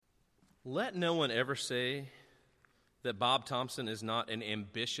Let no one ever say that Bob Thompson is not an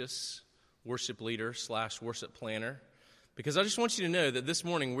ambitious worship leader / worship planner, because I just want you to know that this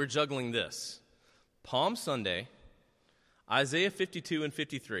morning we're juggling this: Palm Sunday, Isaiah 52 and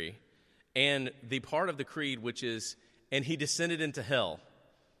 53, and the part of the creed which is, and he descended into hell.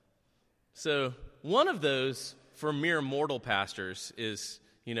 So one of those for mere mortal pastors is,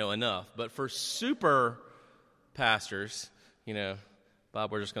 enough. But for super pastors, Bob,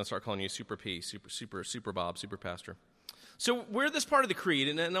 we're just going to start calling you Super P, Super Bob, Super Pastor. So we're this part of the creed,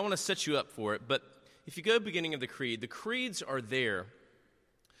 and I want to set you up for it. But if you go beginning of the creeds are there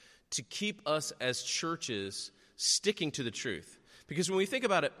to keep us as churches sticking to the truth. Because when we think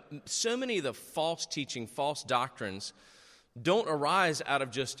about it, so many of the false teaching, false doctrines don't arise out of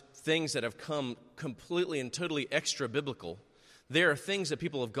just things that have come completely and totally extra-biblical. There are things that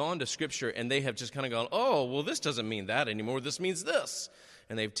people have gone to Scripture and they have just kind of gone, oh, well, this doesn't mean that anymore. This means this.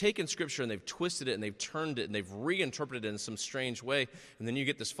 And they've taken Scripture and they've twisted it and they've turned it and they've reinterpreted it in some strange way. And then you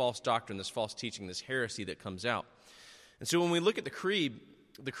get this false doctrine, this false teaching, this heresy that comes out. And so when we look at the creed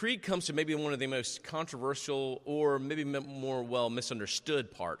comes to maybe one of the most controversial or maybe more well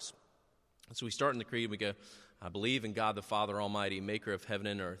misunderstood parts. And so we start in the creed, we go, I believe in God the Father Almighty, maker of heaven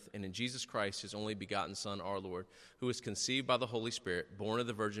and earth, and in Jesus Christ, his only begotten Son, our Lord, who was conceived by the Holy Spirit, born of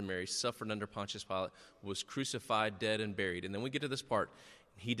the Virgin Mary, suffered under Pontius Pilate, was crucified, dead, and buried. And then we get to this part,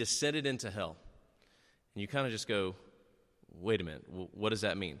 he descended into hell. And you kind of just go, wait a minute, what does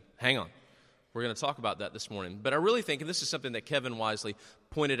that mean? Hang on. We're going to talk about that this morning. But I really think, and this is something that Kevin wisely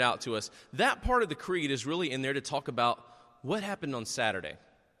pointed out to us, that part of the creed is really in there to talk about what happened on Saturday.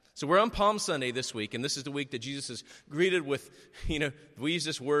 So we're on Palm Sunday this week, and this is the week that Jesus is greeted with, we use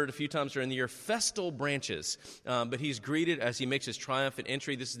this word a few times during the year, festal branches. But he's greeted as he makes his triumphant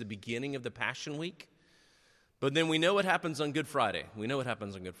entry. This is the beginning of the Passion Week. But then we know what happens on Good Friday. We know what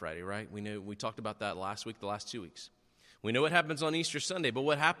happens on Good Friday, right? We talked about that last week, the last 2 weeks. We know what happens on Easter Sunday, but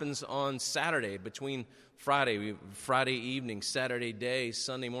what happens on Saturday between Friday evening, Saturday day,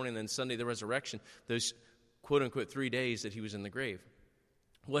 Sunday morning, and then Sunday the resurrection, those quote-unquote 3 days that he was in the grave.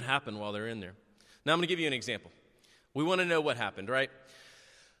 What happened while they're in there? Now I'm going to give you an example. We want to know what happened, right?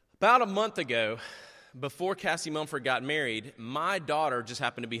 About a month ago, before Cassie Mumford got married, my daughter just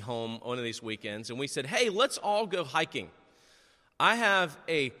happened to be home one of these weekends, and we said, hey, let's all go hiking. I have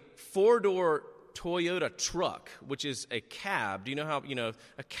a 4-door Toyota truck, which is a cab. Do you know how,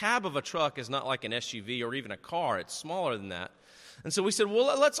 a cab of a truck is not like an SUV or even a car. It's smaller than that. And so we said,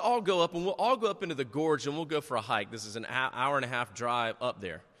 well, let's all go up, and we'll all go up into the gorge, and we'll go for a hike. This is an hour and a half drive up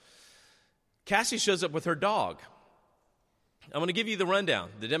there. Cassie shows up with her dog. I'm going to give you the rundown,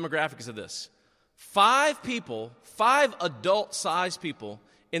 the demographics of this. 5 adult-sized people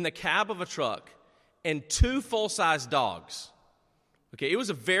in the cab of a truck, and 2 full-size dogs. Okay, it was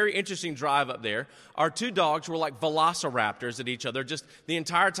a very interesting drive up there. Our 2 dogs were like velociraptors at each other, just the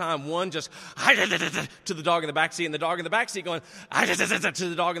entire time. One just to the dog in the back seat, and the dog in the back seat going to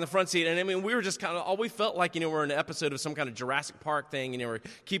the dog in the front seat. And I mean, we were just kind of, all we felt like, we're in an episode of some kind of Jurassic Park thing, we're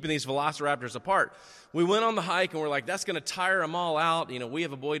keeping these velociraptors apart. We went on the hike, and we're like, that's going to tire them all out. We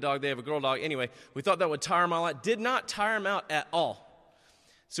have a boy dog, they have a girl dog. Anyway, we thought that would tire them all out. Did not tire them out at all.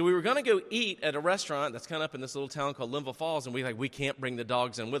 So we were going to go eat at a restaurant that's kind of up in this little town called Linville Falls, and we can't bring the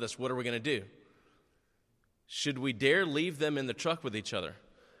dogs in with us. What are we going to do? Should we dare leave them in the truck with each other?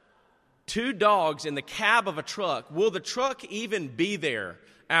 2 dogs in the cab of a truck. Will the truck even be there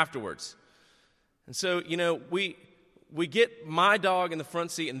afterwards? And so, we get my dog in the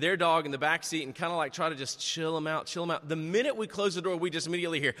front seat and their dog in the back seat and kind of like try to just chill them out. The minute we close the door, we just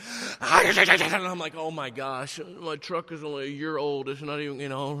immediately hear, and I'm like, oh my gosh, my truck is only a year old. It's not even,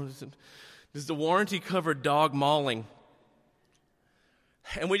 this is the warranty-covered dog mauling.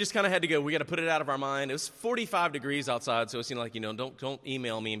 And we just kind of had to go, we got to put it out of our mind. It was 45 degrees outside, so it's don't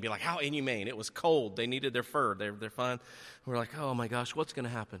email me and be like, how inhumane. It was cold. They needed their fur. They're fine. We're like, oh my gosh, what's going to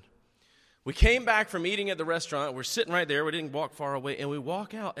happen? We came back from eating at the restaurant. We're sitting right there. We didn't walk far away. And we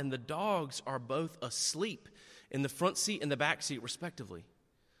walk out, and the dogs are both asleep in the front seat and the back seat, respectively.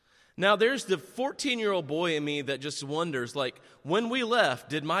 Now, there's the 14-year-old boy in me that just wonders, when we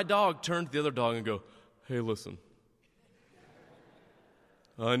left, did my dog turn to the other dog and go, hey, listen,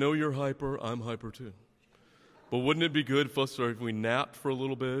 I know you're hyper. I'm hyper, too. But wouldn't it be good if we napped for a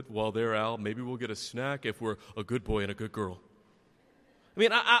little bit while they're out? Maybe we'll get a snack if we're a good boy and a good girl. I mean,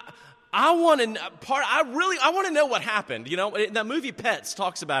 I want to know what happened. That movie Pets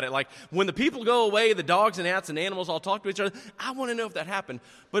talks about it. Like when the people go away, the dogs and cats and animals all talk to each other. I want to know if that happened.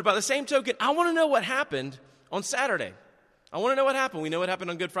 But by the same token, I want to know what happened on Saturday. I want to know what happened. We know what happened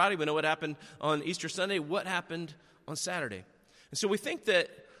on Good Friday. We know what happened on Easter Sunday. What happened on Saturday? And so we think that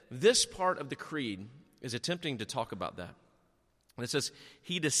this part of the creed is attempting to talk about that. And it says,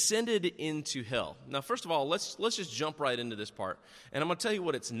 he descended into hell. Now, first of all, let's just jump right into this part. And I'm going to tell you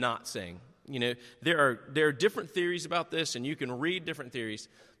what it's not saying. You know, there are different theories about this, and you can read different theories.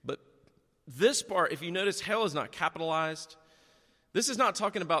 But this part, if you notice, hell is not capitalized. This is not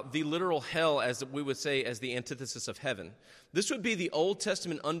talking about the literal hell, as we would say, as the antithesis of heaven. This would be the Old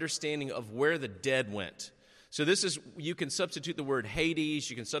Testament understanding of where the dead went. So this is, you can substitute the word Hades,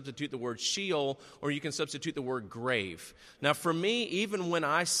 you can substitute the word Sheol, or you can substitute the word grave. Now for me, even when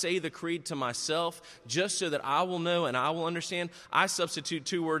I say the creed to myself, just so that I will know and I will understand, I substitute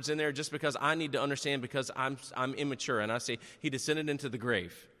two words in there just because I need to understand, because I'm immature. And I say, he descended into the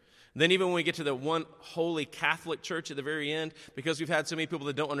grave. Then even when we get to the one holy Catholic church at the very end, because we've had so many people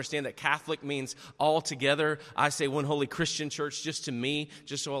that don't understand that Catholic means all together, I say one holy Christian church just to me,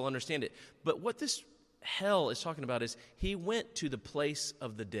 just so I'll understand it. But what this hell is talking about is he went to the place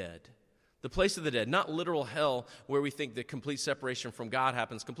of the dead. The place of the dead, not literal hell where we think the complete separation from God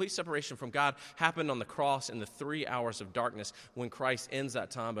happens. Complete separation from God happened on the cross in the 3 hours of darkness when Christ ends that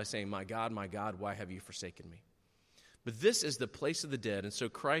time by saying, my God, why have you forsaken me? But this is the place of the dead, and so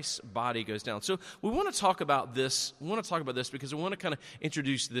Christ's body goes down. So we want to talk about this. We want to talk about this because we want to kind of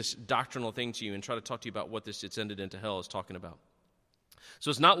introduce this doctrinal thing to you and try to talk to you about what this descended into hell is talking about. So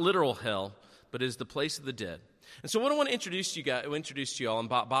it's not literal hell, but it is the place of the dead. And so what I want to introduce to you all, and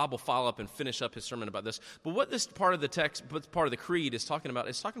Bob will follow up and finish up his sermon about this, but what this part of the text, part of the creed is talking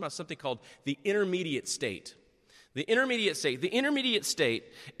about something called the intermediate state. The intermediate state. The intermediate state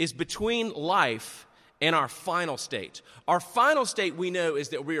is between life and our final state. Our final state, we know, is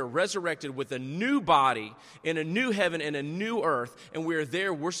that we are resurrected with a new body in a new heaven and a new earth, and we are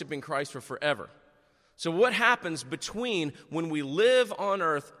there worshiping Christ for forever. So what happens between when we live on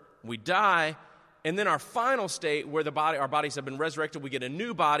earth, we die, and then our final state where our bodies have been resurrected, we get a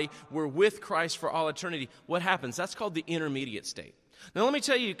new body, we're with Christ for all eternity. What happens? That's called the intermediate state. Now let me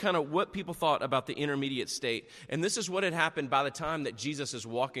tell you kind of what people thought about the intermediate state, and this is what had happened by the time that Jesus is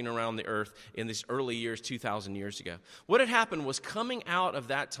walking around the earth in these early years, 2,000 years ago. What had happened was, coming out of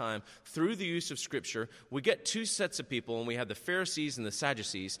that time through the use of Scripture, we get two sets of people, and we had the Pharisees and the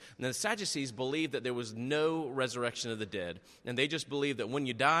Sadducees. And the Sadducees believed that there was no resurrection of the dead, and they just believed that when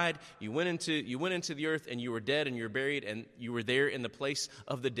you died, you went into the earth, and you were dead, and you were buried, and you were there in the place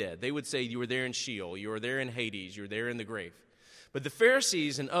of the dead. They would say you were there in Sheol, you were there in Hades, you were there in the grave. But the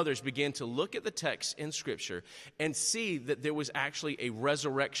Pharisees and others began to look at the text in Scripture and see that there was actually a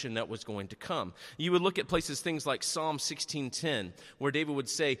resurrection that was going to come. You would look at things like Psalm 16:10, where David would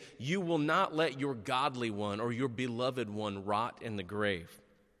say, you will not let your godly one or your beloved one rot in the grave.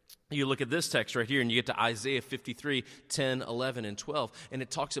 You look at this text right here, and you get to Isaiah 53, 10, 11, and 12, and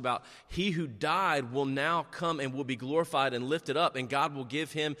it talks about he who died will now come and will be glorified and lifted up, and God will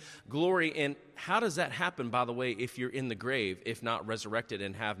give him glory. And how does that happen, by the way, if you're in the grave, if not resurrected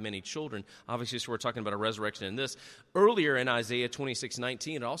and have many children? Obviously, so we're talking about a resurrection in this. Earlier in Isaiah 26,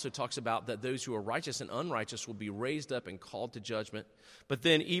 19, it also talks about that those who are righteous and unrighteous will be raised up and called to judgment. But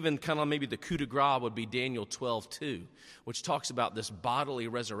then even kind of maybe the coup de grace would be Daniel 12, 2, which talks about this bodily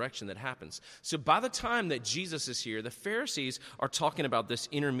resurrection that happens. So by the time that Jesus is here, the Pharisees are talking about this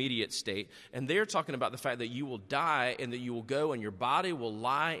intermediate state, and they're talking about the fact that you will die and that you will go and your body will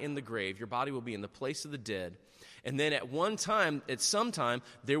lie in the grave. Your body will be in the place of the dead. And then at some time,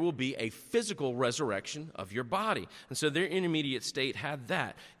 there will be a physical resurrection of your body. And so their intermediate state had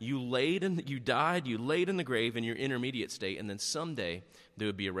that. You died, you laid in the grave in your intermediate state, and then someday there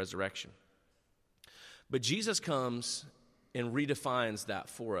would be a resurrection. But Jesus comes and redefines that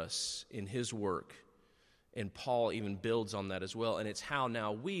for us in his work. And Paul even builds on that as well. And it's how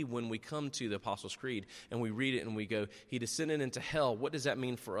now when we come to the Apostles' Creed and we read it and we go, he descended into hell. What does that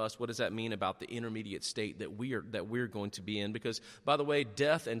mean for us? What does that mean about the intermediate state that we're going to be in? Because, by the way,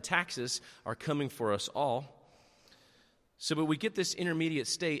 death and taxes are coming for us all. So, but we get this intermediate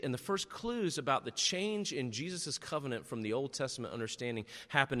state, and the first clues about the change in Jesus' covenant from the Old Testament understanding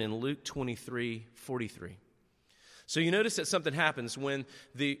happen in Luke 23:43. So you notice that something happens when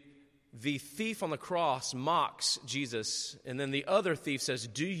the thief on the cross mocks Jesus, and then the other thief says,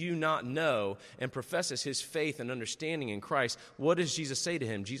 do you not know, and professes his faith and understanding in Christ. What does Jesus say to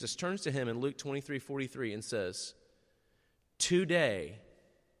him? Jesus turns to him in Luke 23:43 and says, today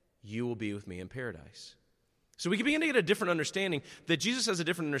you will be with me in paradise. So we can begin to get a different understanding that Jesus has a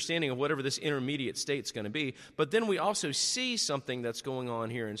different understanding of whatever this intermediate state is going to be. But then we also see something that's going on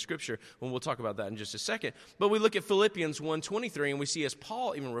here in Scripture, and we'll talk about that in just a second. But we look at Philippians 1:23, and we see as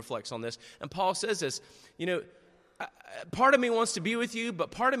Paul even reflects on this, and Paul says this, part of me wants to be with you, but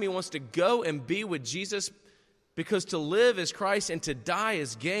part of me wants to go and be with Jesus Because to live is Christ and to die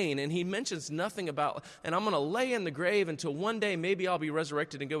is gain. And he mentions nothing about, and I'm going to lay in the grave until one day maybe I'll be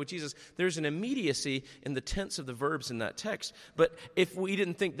resurrected and go with Jesus. There's an immediacy in the tense of the verbs in that text. But if we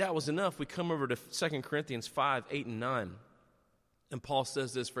didn't think that was enough, we come over to 2 Corinthians 5, 8, and 9. And Paul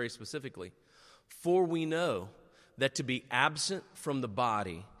says this very specifically. For we know that to be absent from the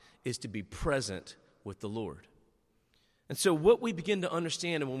body is to be present with the Lord. And so what we begin to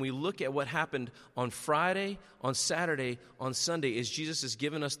understand, and when we look at what happened on Friday, on Saturday, on Sunday, is Jesus has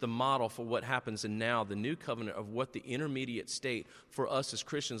given us the model for what happens in now, the new covenant of what the intermediate state for us as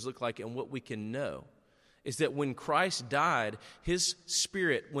Christians look like and what we can know. Is that when Christ died, his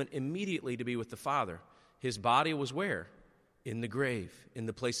spirit went immediately to be with the Father. His body was where? In the grave, in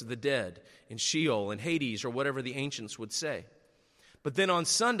the place of the dead, in Sheol, in Hades, or whatever the ancients would say. But then on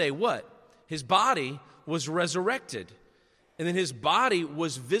Sunday, what? His body was resurrected. And then his body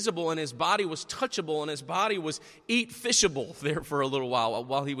was visible, and his body was touchable, and his body was eat-fishable there for a little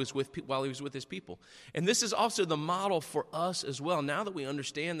while he was with his people. And this is also the model for us as well. Now that we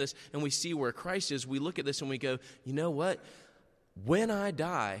understand this and we see where Christ is, we look at this and we go, you know what? When I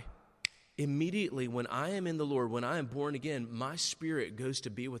die, immediately when I am in the Lord, when I am born again, my spirit goes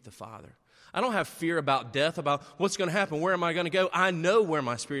to be with the Father. I don't have fear about death, about what's going to happen, where am I going to go? I know where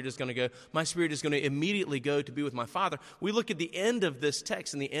my spirit is going to go. My spirit is going to immediately go to be with my Father. We look at the end of this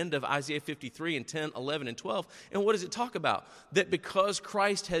text and the end of Isaiah 53 and 10, 11, and 12, and what does it talk about? That because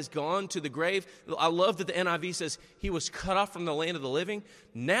Christ has gone to the grave, I love that the NIV says he was cut off from the land of the living.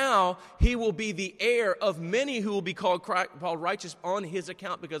 Now he will be the heir of many who will be called righteous on his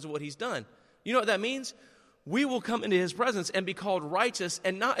account because of what he's done. You know what that means? We will come into his presence and be called righteous,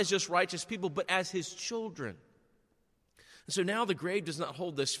 and not as just righteous people, but as his children. And so now the grave does not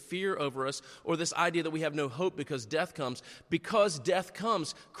hold this fear over us or this idea that we have no hope because death comes. Because death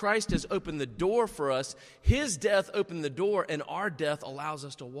comes, Christ has opened the door for us. His death opened the door, and our death allows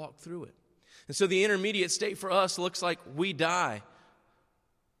us to walk through it. And so the intermediate state for us looks like we die.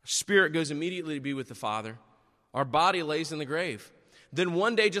 Our spirit goes immediately to be with the Father. Our body lays in the grave. Then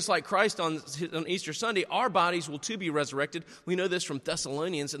one day, just like Christ on Easter Sunday, our bodies will too be resurrected. We know this from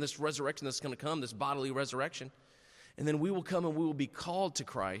Thessalonians and this resurrection that's going to come, this bodily resurrection. And then we will come and we will be called to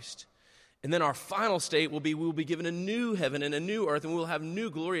Christ. And then our final state will be, we will be given a new heaven and a new earth, and we will have new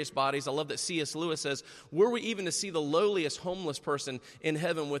glorious bodies. I love that C.S. Lewis says, were we even to see the lowliest homeless person in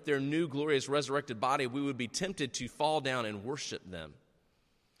heaven with their new glorious resurrected body, we would be tempted to fall down and worship them.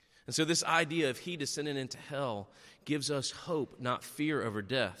 And so this idea of he descending into hell gives us hope, not fear over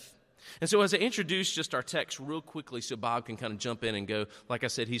death. And so as I introduce just our text real quickly so Bob can kind of jump in and go, like I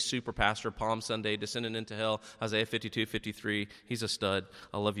said, he's super pastor, Palm Sunday, descending into hell, Isaiah 52, 53. He's a stud.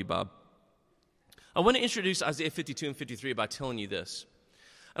 I love you, Bob. I want to introduce Isaiah 52 and 53 by telling you this.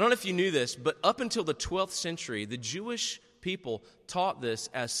 I don't know if you knew this, but up until the 12th century, the Jewish people taught this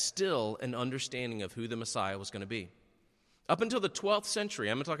as still an understanding of who the Messiah was going to be. Up until the 12th century,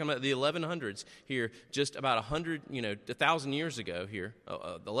 I'm talking about the 1100s here, just about 1,000 years ago here,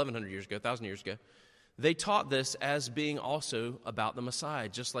 1,100 years ago, 1,000 years ago, they taught this as being also about the Messiah,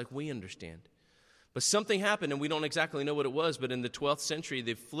 just like we understand. But something happened, and we don't exactly know what it was, but in the 12th century,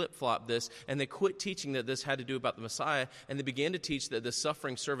 they flip-flopped this, and they quit teaching that this had to do about the Messiah, and they began to teach that the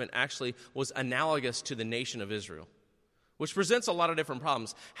suffering servant actually was analogous to the nation of Israel, which presents a lot of different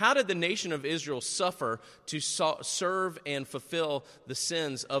problems. How did the nation of Israel suffer to serve and fulfill the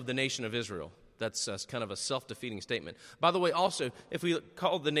sins of the nation of Israel? That's kind of a self-defeating statement. By the way, also, if we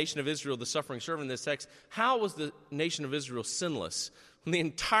call the nation of Israel the suffering servant in this text, how was the nation of Israel sinless? The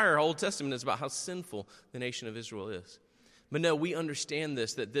entire Old Testament is about how sinful the nation of Israel is. But no, we understand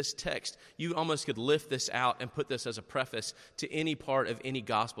this, that this text, you almost could lift this out and put this as a preface to any part of any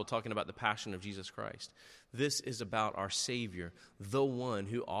gospel talking about the passion of Jesus Christ. This is about our Savior, the one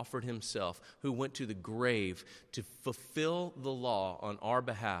who offered himself, who went to the grave to fulfill the law on our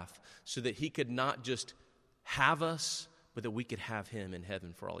behalf so that he could not just have us, but that we could have him in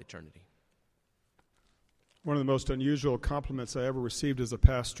heaven for all eternity. One of the most unusual compliments I ever received as a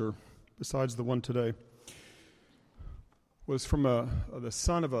pastor, besides the one today, was from the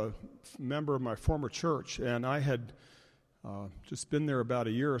son of a member of my former church, and I had just been there about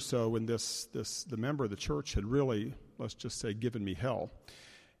a year or so when the member of the church had really, let's just say, given me hell.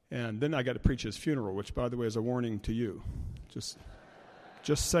 And then I got to preach his funeral, which, by the way, is a warning to you.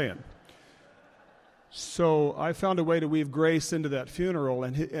 Just saying. So I found a way to weave grace into that funeral,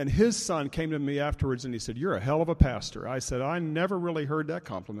 and his son came to me afterwards, and he said, "You're a hell of a pastor." I said, "I never really heard that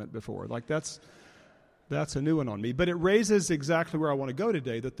compliment before. Like, that's a new one on me." But it raises exactly where I want to go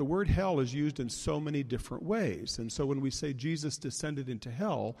today, that the word hell is used in so many different ways. And so when we say Jesus descended into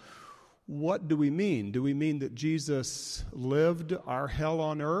hell, What do we mean? Do we mean that Jesus lived our hell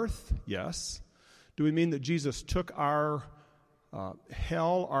on earth? Yes. Do we mean that Jesus took our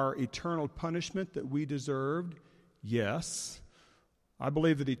hell, our eternal punishment that we deserved? Yes. I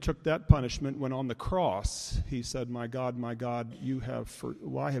believe that he took that punishment when on the cross he said, my God,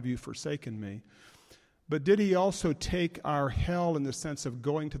 why have you forsaken me? But did he also take our hell in the sense of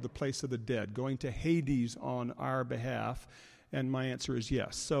going to the place of the dead, going to Hades on our behalf? And my answer is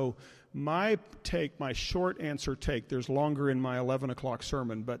yes. So my short answer take, there's longer in my 11 o'clock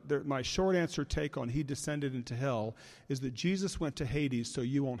sermon, but my short answer take on he descended into hell is that Jesus went to Hades so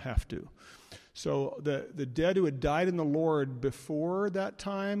you won't have to. So the dead who had died in the Lord before that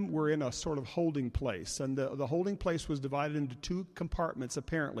time were in a sort of holding place. And the holding place was divided into two compartments,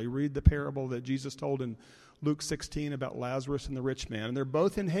 apparently. Read the parable that Jesus told in Luke 16 about Lazarus and the rich man. And they're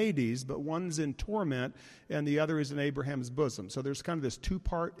both in Hades, but one's in torment and the other is in Abraham's bosom. So there's kind of this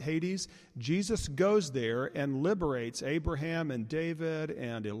two-part Hades. Jesus goes there and liberates Abraham and David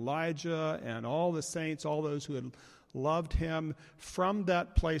and Elijah and all the saints, all those who had loved him, from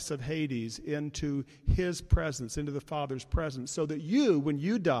that place of Hades into his presence, into the Father's presence, so that you, when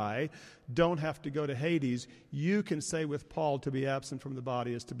you die, don't have to go to Hades. You can say with Paul, to be absent from the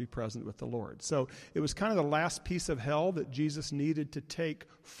body is to be present with the Lord. So it was kind of the last piece of hell that Jesus needed to take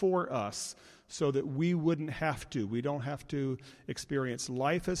for us so that we wouldn't have to. We don't have to experience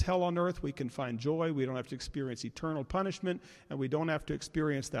life as hell on earth. We can find joy. We don't have to experience eternal punishment, and we don't have to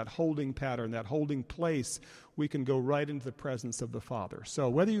experience that holding pattern, that holding place. We can go right into the presence of the Father. So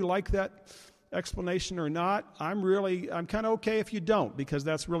whether you like that explanation or not, I'm kind of okay if you don't, because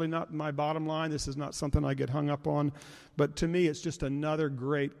that's really not my bottom line. This is not something I get hung up on. But to me, it's just another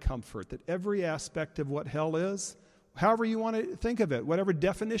great comfort that every aspect of what hell is, however you want to think of it, whatever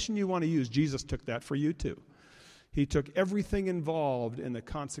definition you want to use, Jesus took that for you too. He took everything involved in the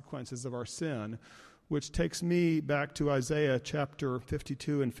consequences of our sin, which takes me back to Isaiah chapter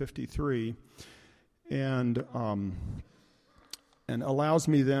 52 and 53, and allows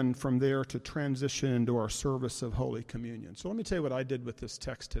me then from there to transition into our service of Holy Communion. So let me tell you what I did with this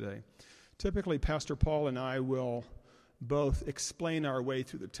text today. Typically, Pastor Paul and I will both explain our way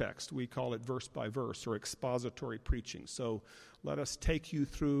through the text. We call it verse by verse or expository preaching. So let us take you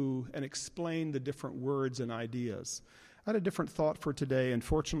through and explain the different words and ideas. I had a different thought for today, and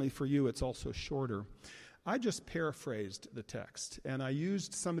fortunately for you, it's also shorter. I just paraphrased the text, and I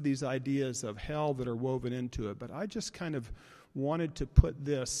used some of these ideas of hell that are woven into it, but I just kind of wanted to put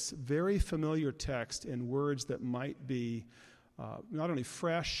this very familiar text in words that might be not only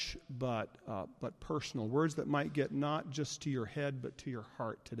fresh, but personal, words that might get not just to your head, but to your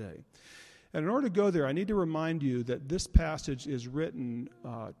heart today. And in order to go there, I need to remind you that this passage is written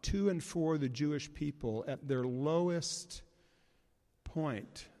to and for the Jewish people at their lowest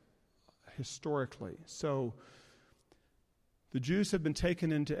point historically. So the Jews have been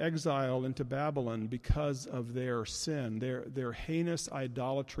taken into exile into Babylon because of their sin. Their heinous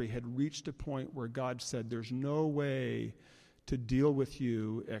idolatry had reached a point where God said, there's no way to deal with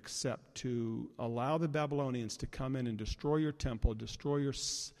you except to allow the Babylonians to come in and destroy your temple, destroy your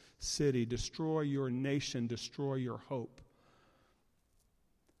city, destroy your nation, destroy your hope.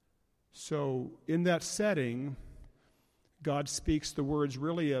 So in that setting, God speaks the words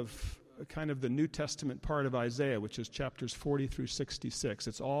really of kind of the New Testament part of Isaiah, which is chapters 40 through 66.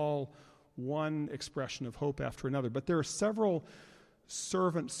 It's all one expression of hope after another. But there are several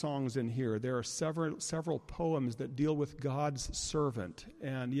servant songs in here. There are several poems that deal with God's servant.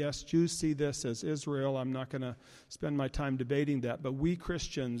 And yes, Jews see this as Israel. I'm not going to spend my time debating that. But we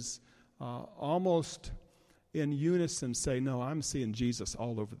Christians almost in unison say, no, I'm seeing Jesus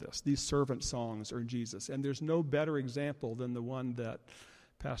all over this. These servant songs are Jesus. And there's no better example than the one that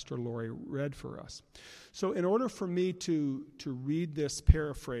Pastor Lori read for us. So in order for me to read this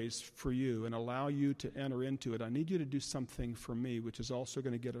paraphrase for you and allow you to enter into it, I need you to do something for me, which is also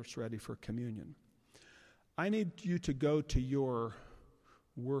going to get us ready for communion. I need you to go to your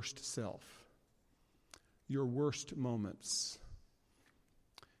worst self, your worst moments.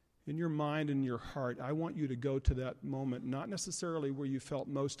 In your mind and your heart, I want you to go to that moment, not necessarily where you felt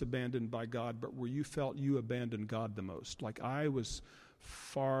most abandoned by God, but where you felt you abandoned God the most. Like I was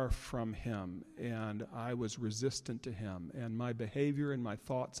far from him, and I was resistant to him, and my behavior and my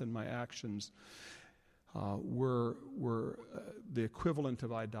thoughts and my actions were the equivalent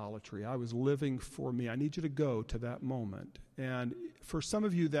of idolatry. I was living for me. I need you to go to that moment. And for some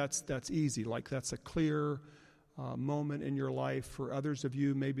of you, that's easy. Like that's a clear moment in your life. For others of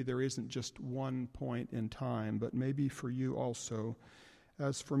you, maybe there isn't just one point in time, but maybe for you also.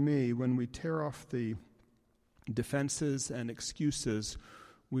 As for me, when we tear off the defenses and excuses,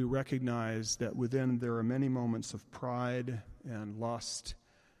 we recognize that within there are many moments of pride and lust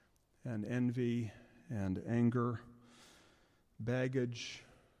and envy and anger, baggage,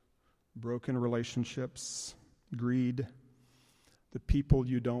 broken relationships, greed, the people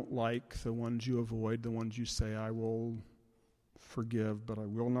you don't like, the ones you avoid, the ones you say, I will forgive, but I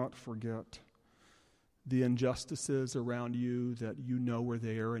will not forget, the injustices around you that you know are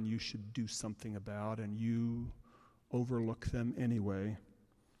there and you should do something about, and you overlook them anyway,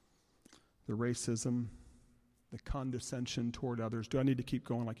 the racism, the condescension toward others. Do I need to keep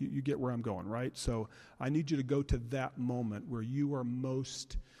going? Like you get where I'm going, right? So I need you to go to that moment where you are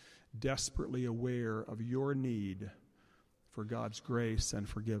most desperately aware of your need for God's grace and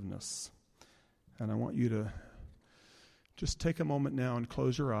forgiveness. And I want you to just take a moment now and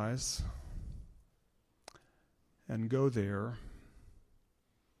close your eyes and go there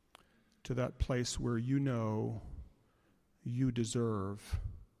to that place where you know you deserve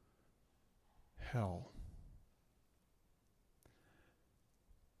hell.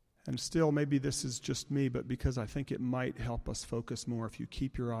 And still, maybe this is just me, but because I think it might help us focus more if you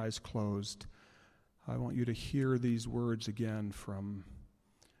keep your eyes closed, I want you to hear these words again from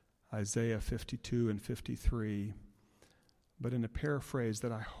Isaiah 52 and 53, but in a paraphrase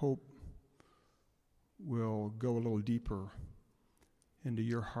that I hope will go a little deeper into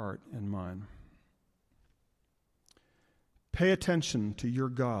your heart and mine. Pay attention to your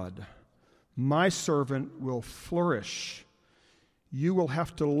God. My servant will flourish. You will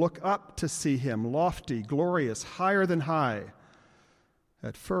have to look up to see him, lofty, glorious, higher than high.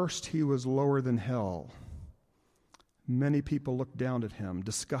 At first, he was lower than hell. Many people looked down at him,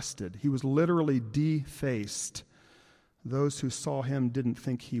 disgusted. He was literally defaced. Those who saw him didn't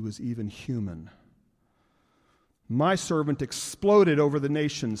think he was even human. My servant exploded over the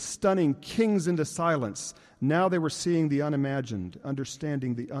nations, stunning kings into silence. Now they were seeing the unimagined,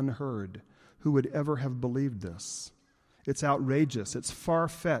 understanding the unheard. Who would ever have believed this? It's outrageous. It's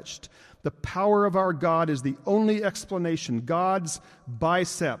far-fetched. The power of our God is the only explanation. God's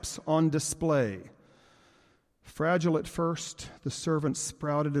biceps on display. Fragile at first, the servant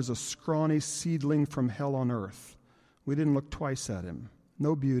sprouted as a scrawny seedling from hell on earth. We didn't look twice at him.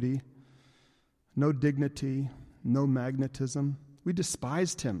 No beauty, no dignity, no magnetism. We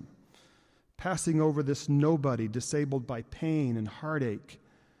despised him, passing over this nobody disabled by pain and heartache.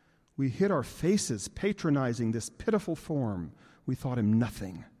 We hid our faces, patronizing this pitiful form. We thought him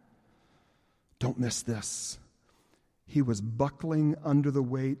nothing. Don't miss this. He was buckling under the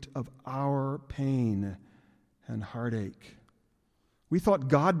weight of our pain and heartache. We thought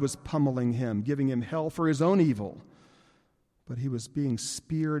God was pummeling him, giving him hell for his own evil. But he was being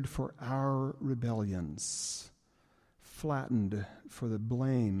speared for our rebellions, flattened for the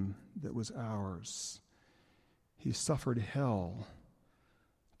blame that was ours. He suffered hell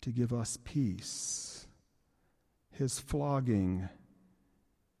to give us peace. His flogging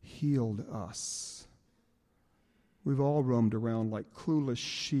healed us. We've all roamed around like clueless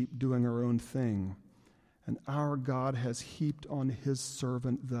sheep doing our own thing, and our God has heaped on his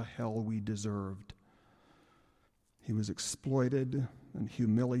servant the hell we deserved. He was exploited and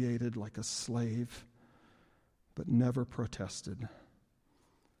humiliated like a slave, but never protested.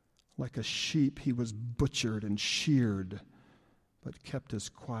 Like a sheep, he was butchered and sheared, but kept as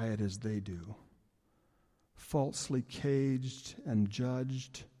quiet as they do. Falsely caged and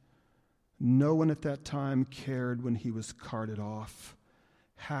judged. No one at that time cared when he was carted off,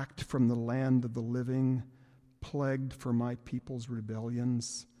 hacked from the land of the living, plagued for my people's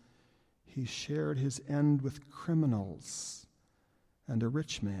rebellions. He shared his end with criminals and a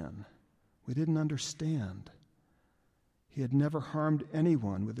rich man. We didn't understand. He had never harmed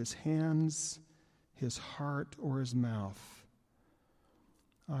anyone with his hands, his heart, or his mouth.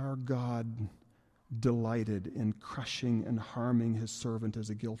 Our God delighted in crushing and harming his servant as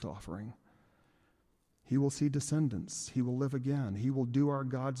a guilt offering. He will see descendants. He will live again. He will do our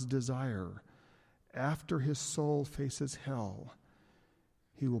God's desire. After his soul faces hell,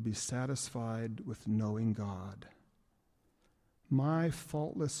 he will be satisfied with knowing God. My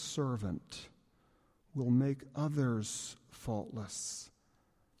faultless servant will make others faultless,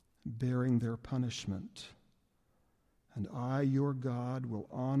 bearing their punishment. And I, your God, will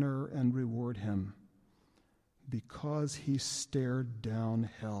honor and reward him because he stared down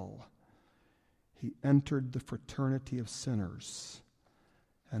hell. He entered the fraternity of sinners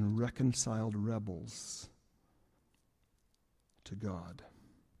and reconciled rebels to God.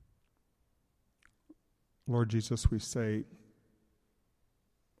 Lord Jesus, we say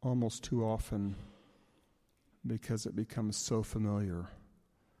almost too often, because it becomes so familiar,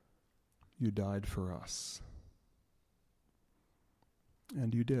 you died for us.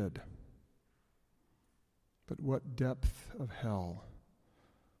 And you did. But what depth of hell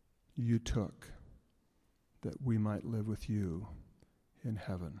you took that we might live with you in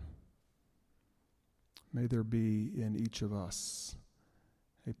heaven. May there be in each of us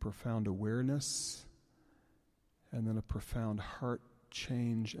a profound awareness and then a profound heart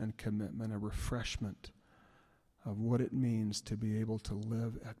change and commitment, a refreshment of what it means to be able to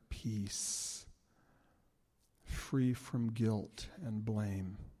live at peace, free from guilt and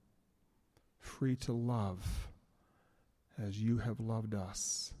blame, free to love as you have loved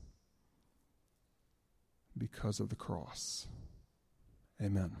us because of the cross.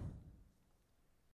 Amen.